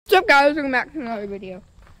up, guys? Welcome back to another video.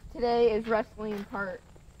 Today is wrestling part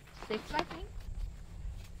 6, I think.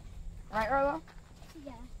 Right, Arlo?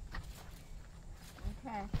 Yeah.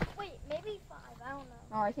 Okay. Wait, maybe 5. I don't know.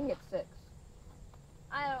 No, I think it's 6.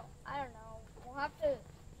 I don't know. We'll have to.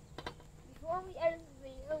 Before we edit the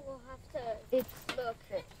video, we'll have to. It's look.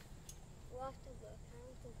 6. We'll have to look. I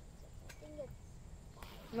don't think it's 6. I think it's.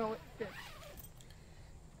 No, it's 6.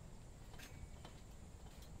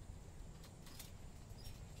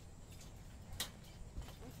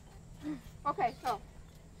 Okay, so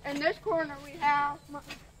in this corner we have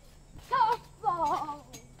Golf ball.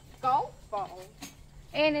 golf balls,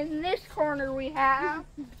 and in this corner we have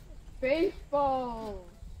baseballs.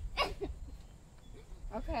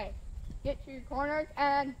 Okay, get to your corners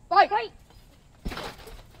and fight. Fight.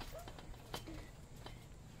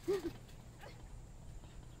 We're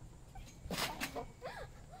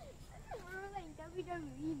like WWE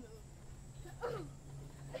moves.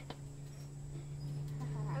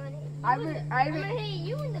 I'm gonna hit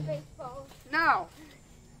you in the baseball. No,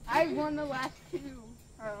 I won the last 2.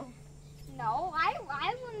 Oh, No, I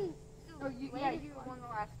won. oh you won the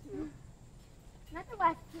last 2. Not the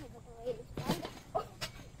last 2, but the latest one.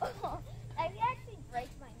 I could actually break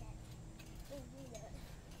my neck. Just do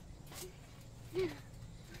that.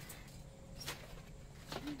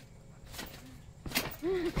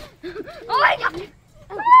 Oh, I got it!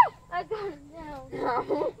 I got it now.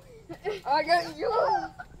 No, I got you.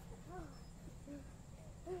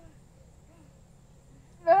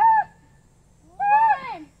 One!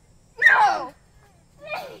 No.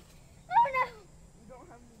 Three! Oh no! You don't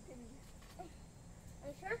have any pennies. Are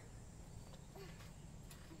you sure?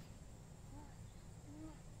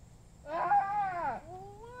 Ah!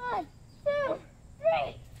 1, 2,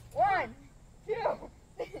 3! 1, 2. 1,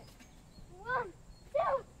 2,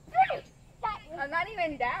 3! Got it. I'm not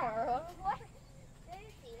even down, Arlo. What? Did you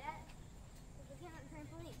see that? Because we can't on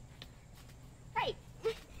trampoline. Hey.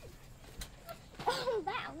 Oh,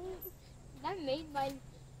 that made my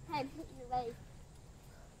head hit your leg.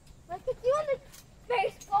 Look at you on the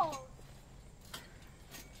baseball.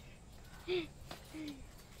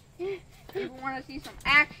 People want to see some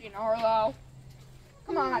action, Arlo.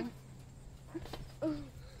 Come on.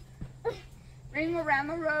 Ring around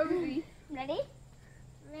the rosy. Ready?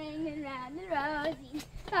 Ring around the rosy.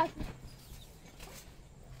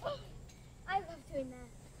 I love doing that.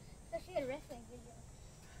 Especially in wrestling videos.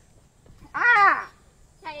 Ah!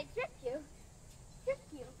 Try to trip you. Trip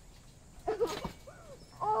you.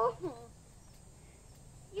 Oh.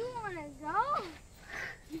 You want to go?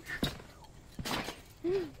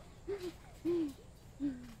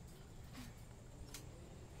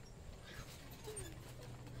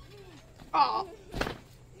 Oh.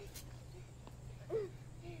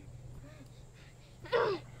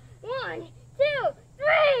 One, two,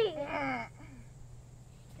 three.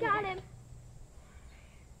 Got him.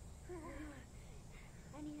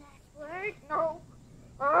 Any last word? No.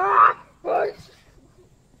 Ah! Push.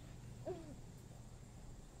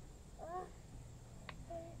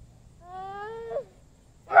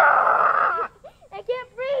 Ah! I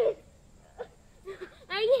can't breathe. I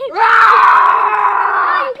can't.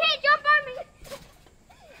 Ah! Oh, you can't jump on me.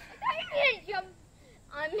 You can't jump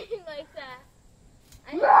on me like that.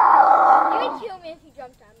 You would kill me if you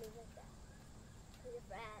jumped on me like that. 'Cause you're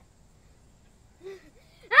fat.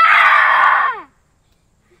 Ah!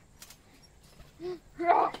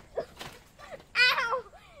 Ow!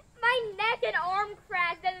 My neck and arm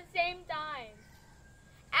cracked at the same time.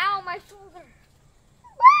 Ow, my shoulder.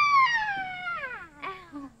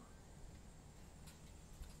 Ow.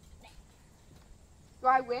 Do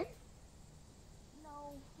I win?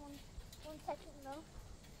 No, one second, no.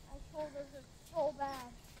 My shoulders are so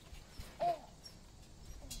bad. Oh.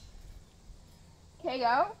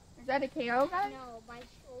 KO? Is that a KO, guys? No, my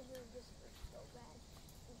shoulder just hurt so bad.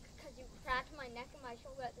 Because you cracked my neck and my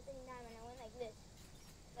shoulder at the same time, and I went like this.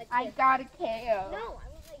 Like I this. got a KO. No, I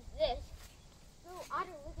went like this. No,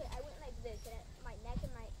 Otter, look at it. I went like this, and my neck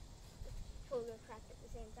and my shoulder cracked at the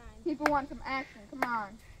same time. People want some action. Come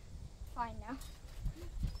on. Fine now.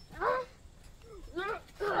 Oh.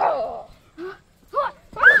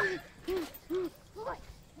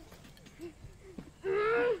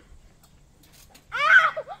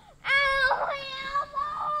 Ow! Ow! My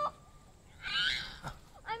elbow!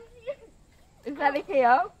 I'm Is that a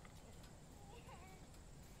KO?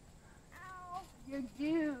 Ow! You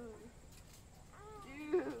do.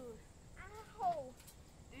 Dude. Ow!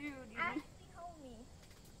 Dude, you Ashley, hold me.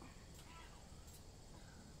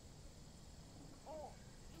 Oh,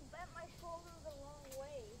 you bent my shoulder the wrong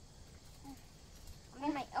way.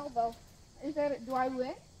 And my elbow. Is that it? Do I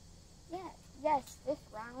win? Yeah. Yes, this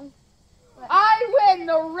round.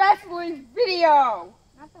 the wrestling video.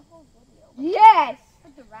 Not the whole video. Yes.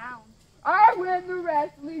 But the round. I win the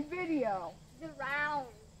wrestling video. The round.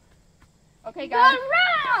 Okay, guys. The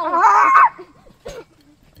round! Ah!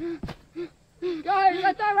 Guys,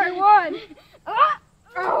 I thought I won. Ah!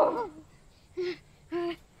 Oh.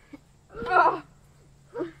 Oh.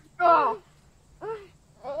 Oh.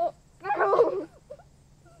 Oh.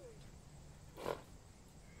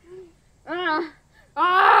 Ah.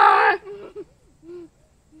 Ah.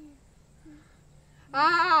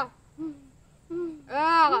 Ah.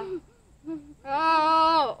 Ah.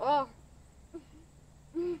 Oh. Oh.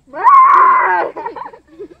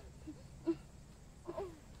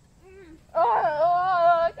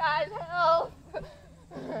 Oh, guys, help!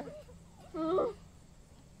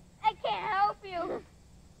 I can't help you.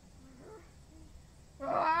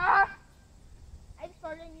 Ah! I just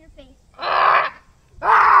farted in your face. Ah!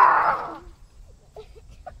 Ah!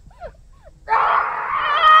 Ow!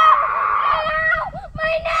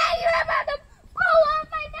 My neck! You're about to pull off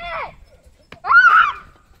my neck! Ah!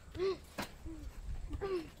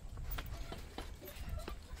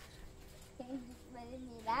 Can't just let it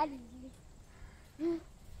be that easy.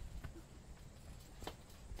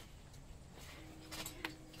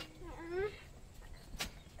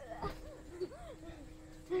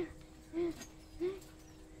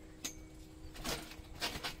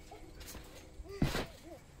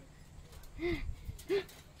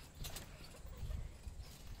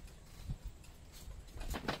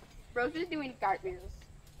 Bro's just doing cartwheels.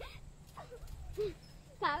 Kame,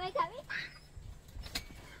 kame.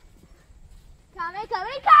 Kame,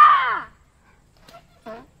 kame, ka!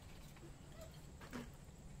 Huh?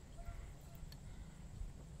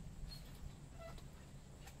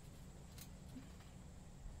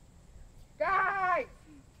 Guys!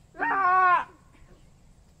 Ah!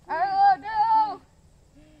 Oh no!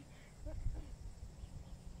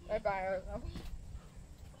 Bye-bye, Arlo.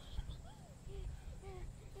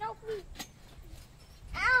 No, please.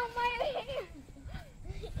 Ow, my hand!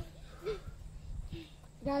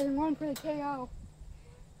 Guys, I'm going for the KO.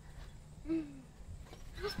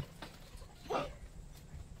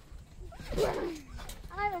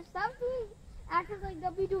 Ira, stop doing acting like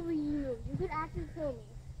WWE. You could actually kill me.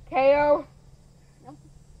 KO. Nope.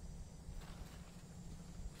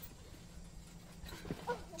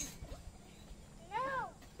 No!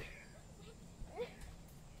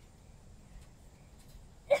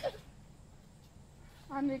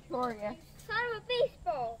 I'm victorious. Son of a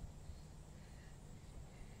baseball!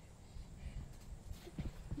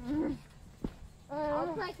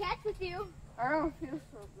 I'll play catch with you. I don't feel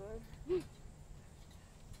so good.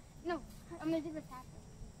 No, I'm gonna do the tap.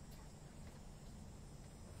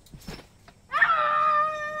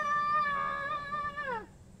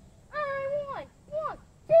 I won! 1,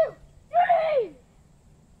 2, 3!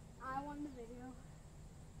 I won the video.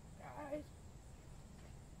 Guys.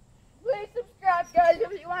 Please subscribe, guys,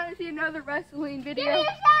 if you want to see another wrestling Give video. me a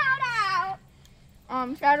shout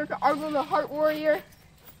out! Shout out to Argo the Heart Warrior.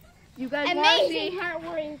 You guys want to Amazing see? heart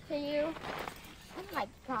warrior to you. Oh my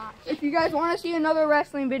gosh. If you guys want to see another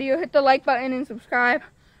wrestling video, hit the like button and subscribe.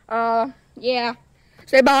 Yeah.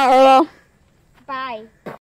 Say bye, Arlo. Bye.